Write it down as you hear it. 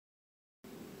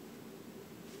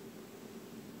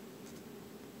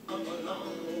come a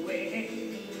long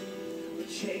way. We're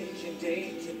changing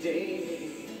day to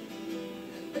day.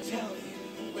 But tell me,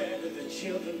 where do the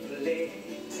children play?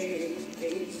 Hey,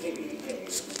 hey, hey, hey.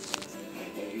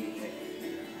 Hey, hey.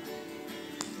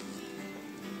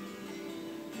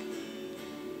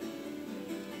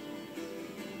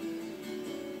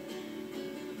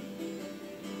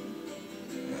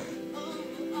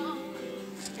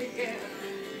 Yeah.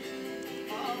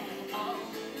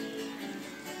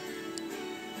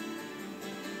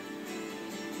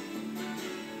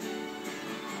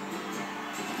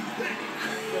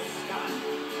 The sky,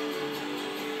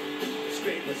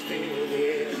 scrapers fill the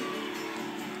air.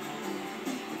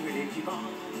 Really keep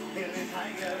on feeling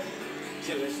higher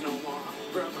till there's no more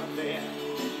room up there.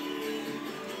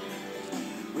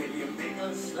 Will you make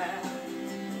us laugh?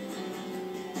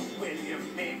 Will you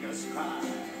make us cry?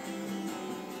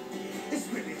 It's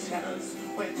really tell us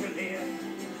when to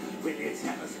live. Will you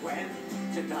tell us when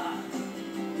to die?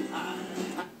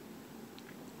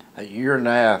 A year and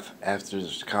a half after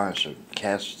this concert,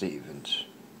 Cat Stevens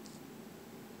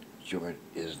joined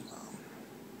Islam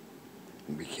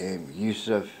and became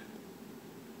Yusuf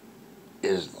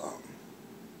Islam.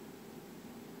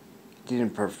 He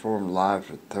didn't perform live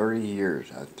for 30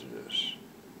 years after this.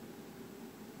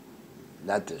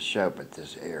 Not this show, but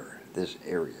this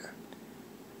area.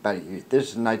 About a year.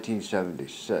 This is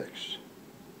 1976.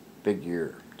 Big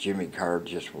year. Jimmy Carter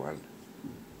just won.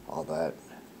 All that.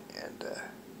 And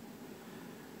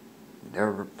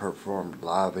never performed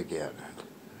live again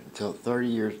until 30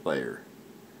 years later.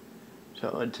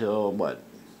 So until what?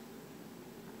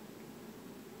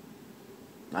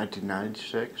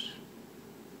 1996?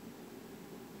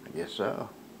 I guess so.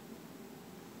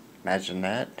 Imagine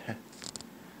that.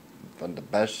 One of the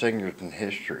best singers in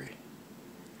history.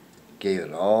 Gave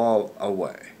it all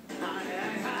away.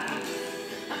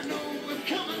 I know we've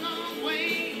come a long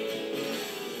way.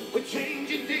 We're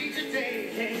changing day to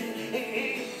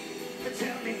day. But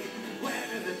tell me, where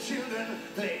do the children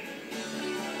play?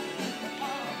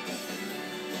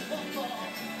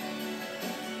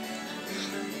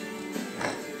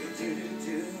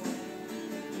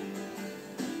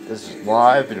 This is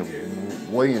live in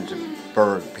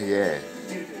Williamsburg, PA.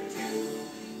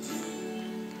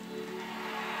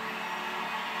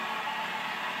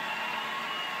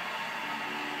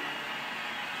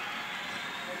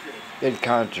 Good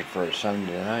concert for a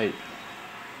Sunday night.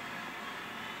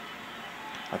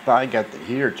 I finally got the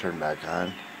heater turned back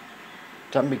on.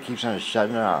 Somebody keeps on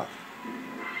shutting it off.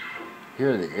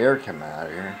 Hear the air coming out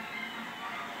of here.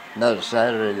 Another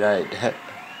Saturday night.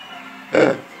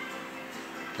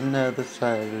 Another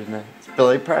Saturday night. It's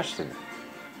Billy Preston.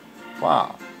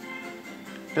 Wow.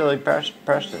 Billy Preston.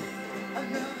 Another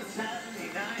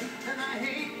Saturday night, and I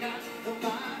ain't got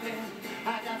nobody. I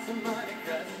got some money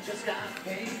 'cause I just got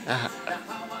paid.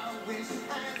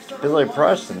 Billy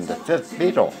Preston, the fifth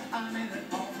Beatle.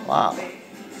 Wow.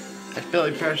 That's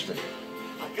Billy Preston.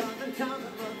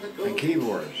 And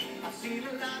keyboards.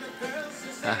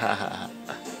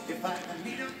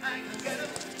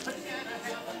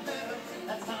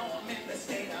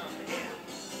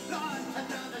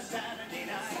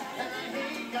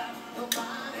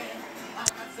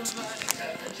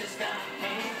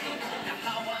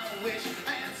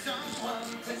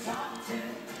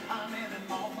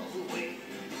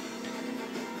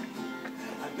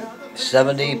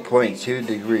 $70.2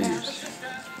 degrees.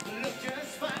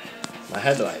 My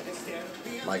headlight,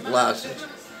 my glasses,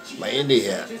 my Indy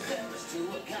hat.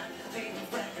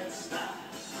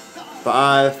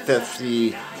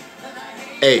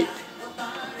 5:58.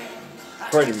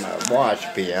 According to my watch,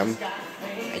 PM.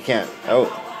 I can't. Oh.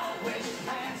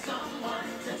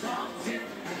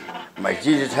 My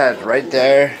Jesus hat's right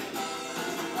there.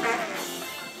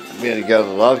 I'm gonna go to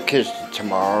the Love Kitchen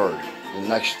tomorrow or the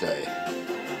next day.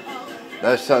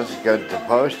 That son's go to the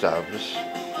post office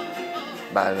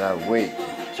about another week.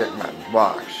 Check my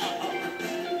box.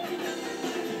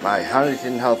 My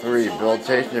Huntington Health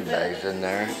Rehabilitation bag's in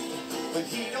there.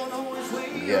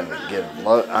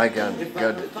 I gotta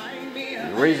go to.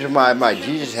 The reason why my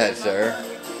Jesus hat's there,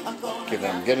 because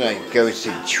I'm gonna go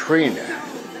see Trina.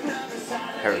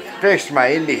 Her fix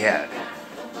my Indy hat.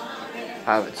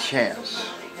 I have a chance.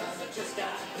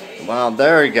 While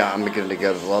there you go, I'm gonna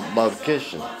go to the Love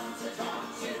Kitchen.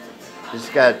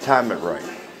 Just gotta time it right.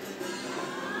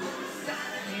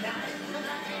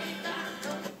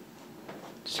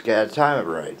 Just gotta time it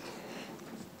right.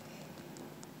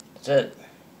 That's it.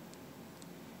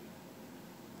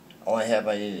 Only have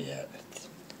my Indy hat.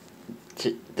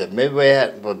 The Midway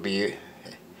hat will be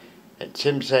at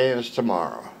Tim Sands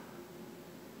tomorrow.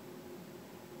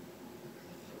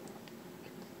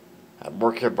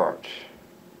 work of art.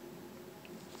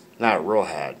 Not a real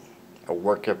hat, a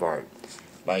work of art.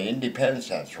 My Independence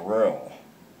hat's real.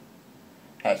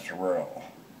 That's real.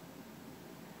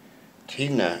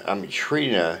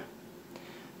 Trina,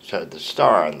 so the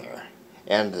star on there.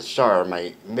 And the star,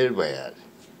 my Midway hat.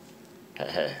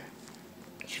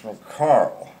 It's from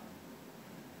Carl.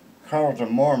 Carl's a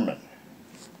Mormon.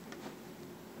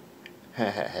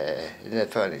 Isn't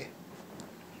that funny?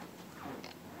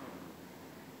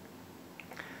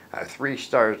 I have 3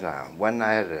 stars now. One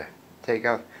I had to take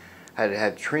off. I had to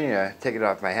have Trina take it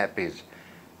off my hat because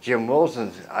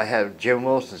I had Jim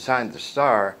Wilson sign the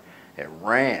star and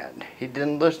ran. He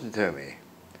didn't listen to me.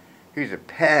 He was a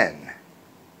pen.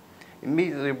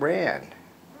 Immediately ran.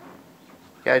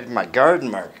 Got my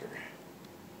garden marker.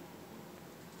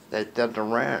 That doesn't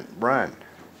run.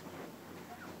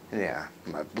 Yeah,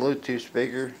 my Bluetooth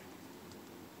speaker.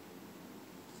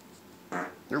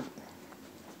 Nope.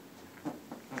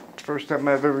 It's the first time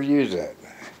I've ever used that.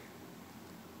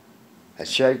 A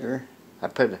shaker. I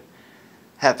put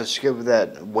half a scoop of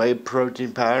that whey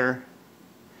protein powder.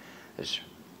 It's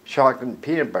chocolate and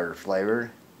peanut butter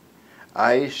flavored.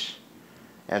 Ice.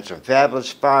 And some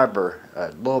Fabulous Fiber.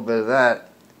 A little bit of that.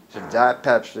 Some Diet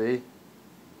Pepsi.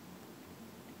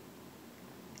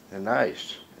 And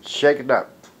ice. Shake it up.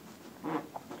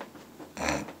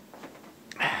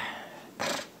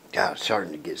 God, I'm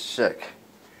starting to get sick.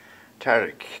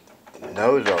 Tired of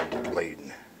nose all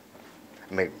bleeding.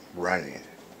 I mean, running.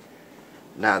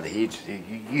 Now the heat's,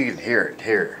 you can hear it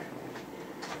here.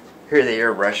 Hear the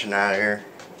air rushing out of here.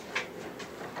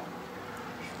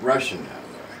 It's rushing out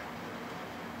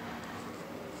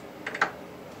there.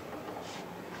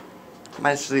 I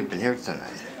might sleep in here tonight.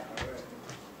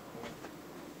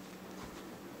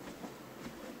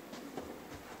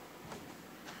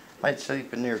 Might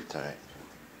sleep in here tonight.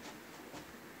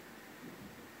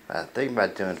 I think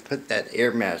about doing put that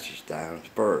air mattress down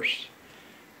first.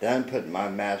 Then put my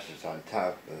mattress on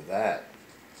top of that.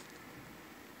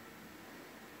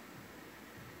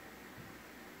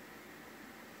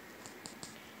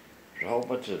 There's a whole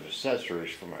bunch of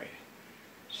accessories for my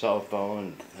cell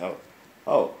phone.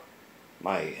 Oh,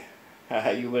 my,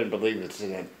 you wouldn't believe it's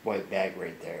in that white bag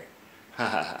right there.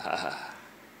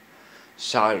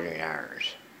 Soldering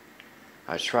irons.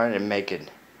 I was trying to make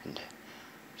it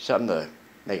something to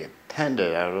make a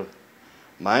pendant out of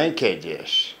my NK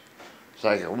disc. So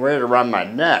I can wear it around my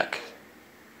neck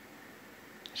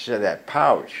instead of that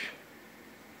pouch.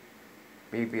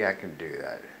 Maybe I can do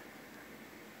that.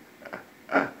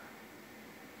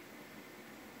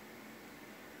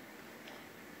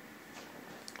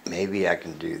 Maybe I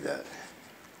can do that.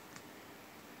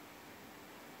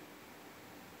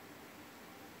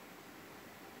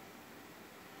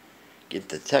 Get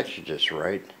the texture just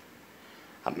right.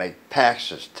 I make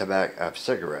packs of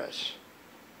cigarettes,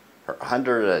 or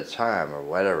 100 at a time, or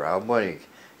whatever. I'm waiting.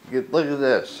 Look at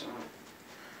this.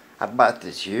 I bought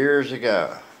this years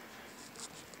ago.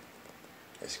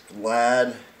 This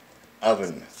Glad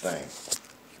oven thing.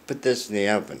 Put this in the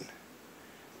oven.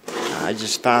 I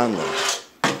just found this.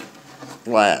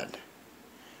 Glad.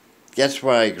 Guess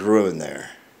what I grew in there?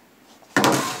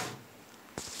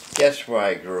 Guess what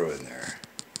I grew in there?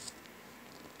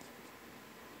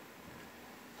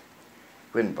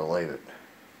 Couldn't believe it.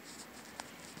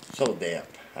 So damp.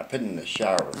 I put it in the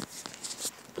shower.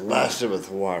 Blasted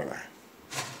with water.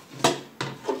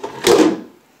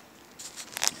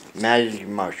 Magic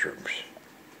mushrooms.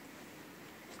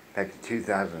 Back in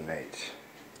 2008.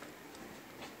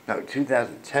 No,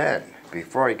 2010.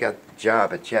 Before I got the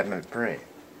job at Chapman Printing.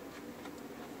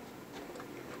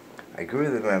 I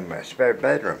grew them in my spare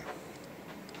bedroom.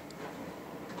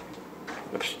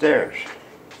 Upstairs.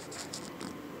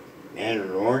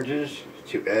 Mandarin oranges,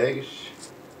 2 eggs.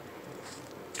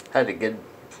 Had a good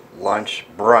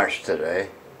brunch today.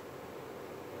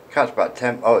 Cost about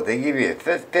 10. Oh, they give you a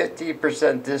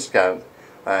 50% discount.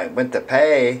 I went to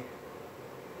pay.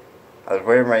 I was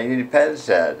wearing my Independence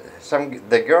hat.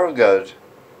 The girl goes,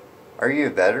 "Are you a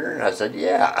veteran?" I said,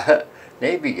 "Yeah,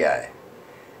 Navy guy."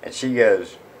 And she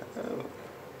goes, "Oh,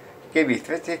 gave you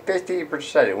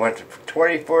 50%. It went to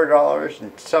 $24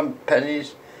 and some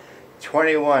pennies.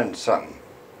 21 something.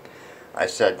 I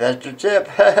said, "That's your tip."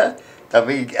 That'll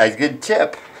be a good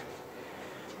tip.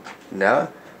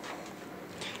 No?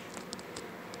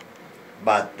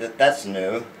 But that's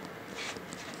new.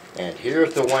 And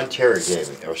here's the one Terry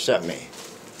gave me, or sent me,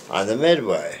 on the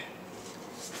Midway.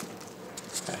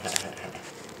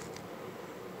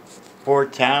 4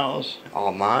 towels,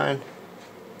 all mine.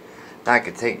 Now I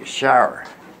can take a shower.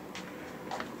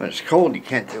 When it's cold, you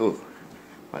can't do.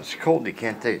 When it's cold, you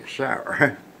can't take a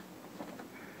shower.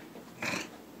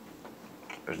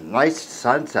 There's a nice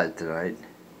sunset tonight.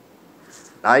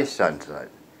 Nice sunset.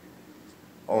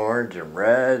 Orange and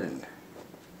red, and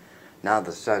now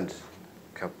the sun's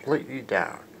completely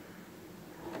down.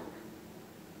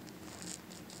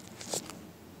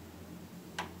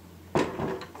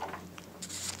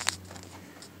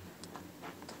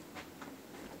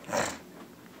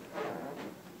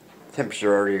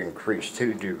 Temperature already increased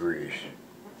 2 degrees.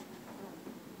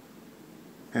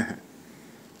 In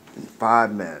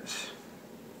 5 minutes.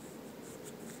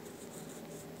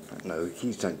 No, he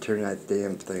keeps on turning that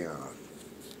damn thing off.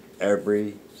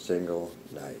 Every single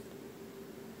night.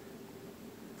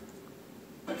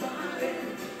 It's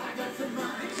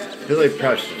Billy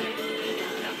Preston.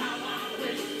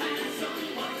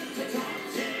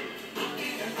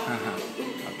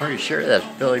 I'm pretty sure that's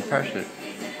Billy Preston.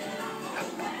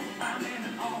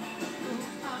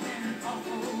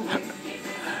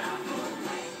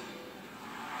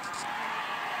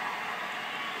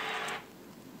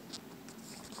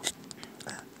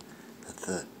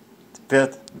 The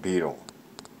fifth Beatle.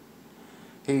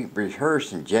 He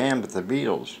rehearsed and jammed with the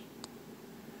Beatles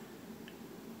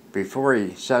before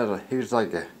he settled. He was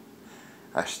like a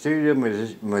studio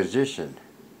musician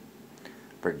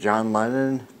for John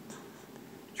Lennon,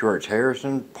 George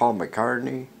Harrison, Paul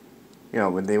McCartney. You know,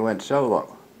 when they went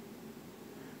solo,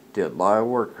 did a lot of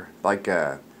work, like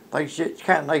kind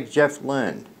of like Jeff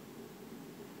Lynne.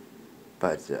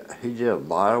 But he did a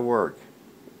lot of work.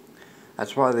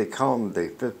 That's why they call him the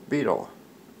fifth Beatle.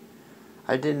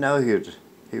 I didn't know he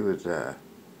was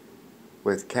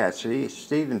with Cat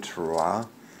Stevens for a while.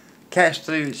 Cat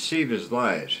Stevens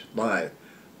live,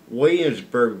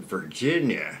 Williamsburg,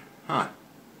 Virginia, in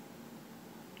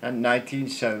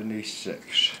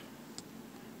 1976.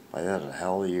 Like, that's a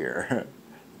hell of a year.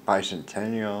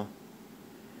 Bicentennial,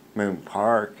 Moon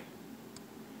Park.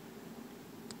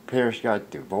 Pierce got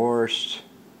divorced.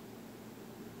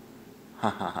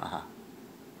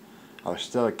 I was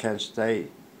still at Kent State.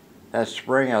 That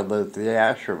spring, I lived at the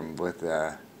ashram with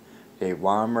Dave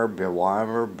Weimer,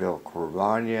 Bill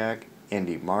Korvaniak,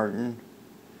 Indy Martin,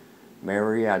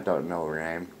 Mary, I don't know her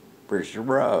name, Richard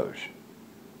Rose.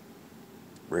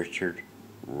 Richard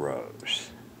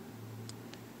Rose.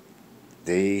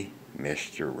 The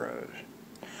Mr. Rose.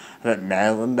 I met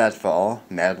Madeline that fall,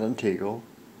 Madeline Teagle.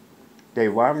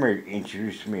 Dave Weimer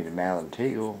introduced me to Madeline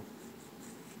Teagle.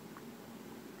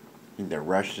 And the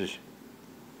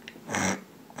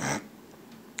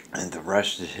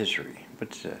rest is history.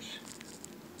 What's this?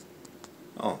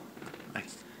 Oh, I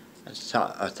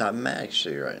thought Max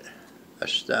cigarette. A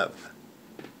stub.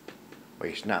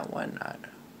 Waste not, one not.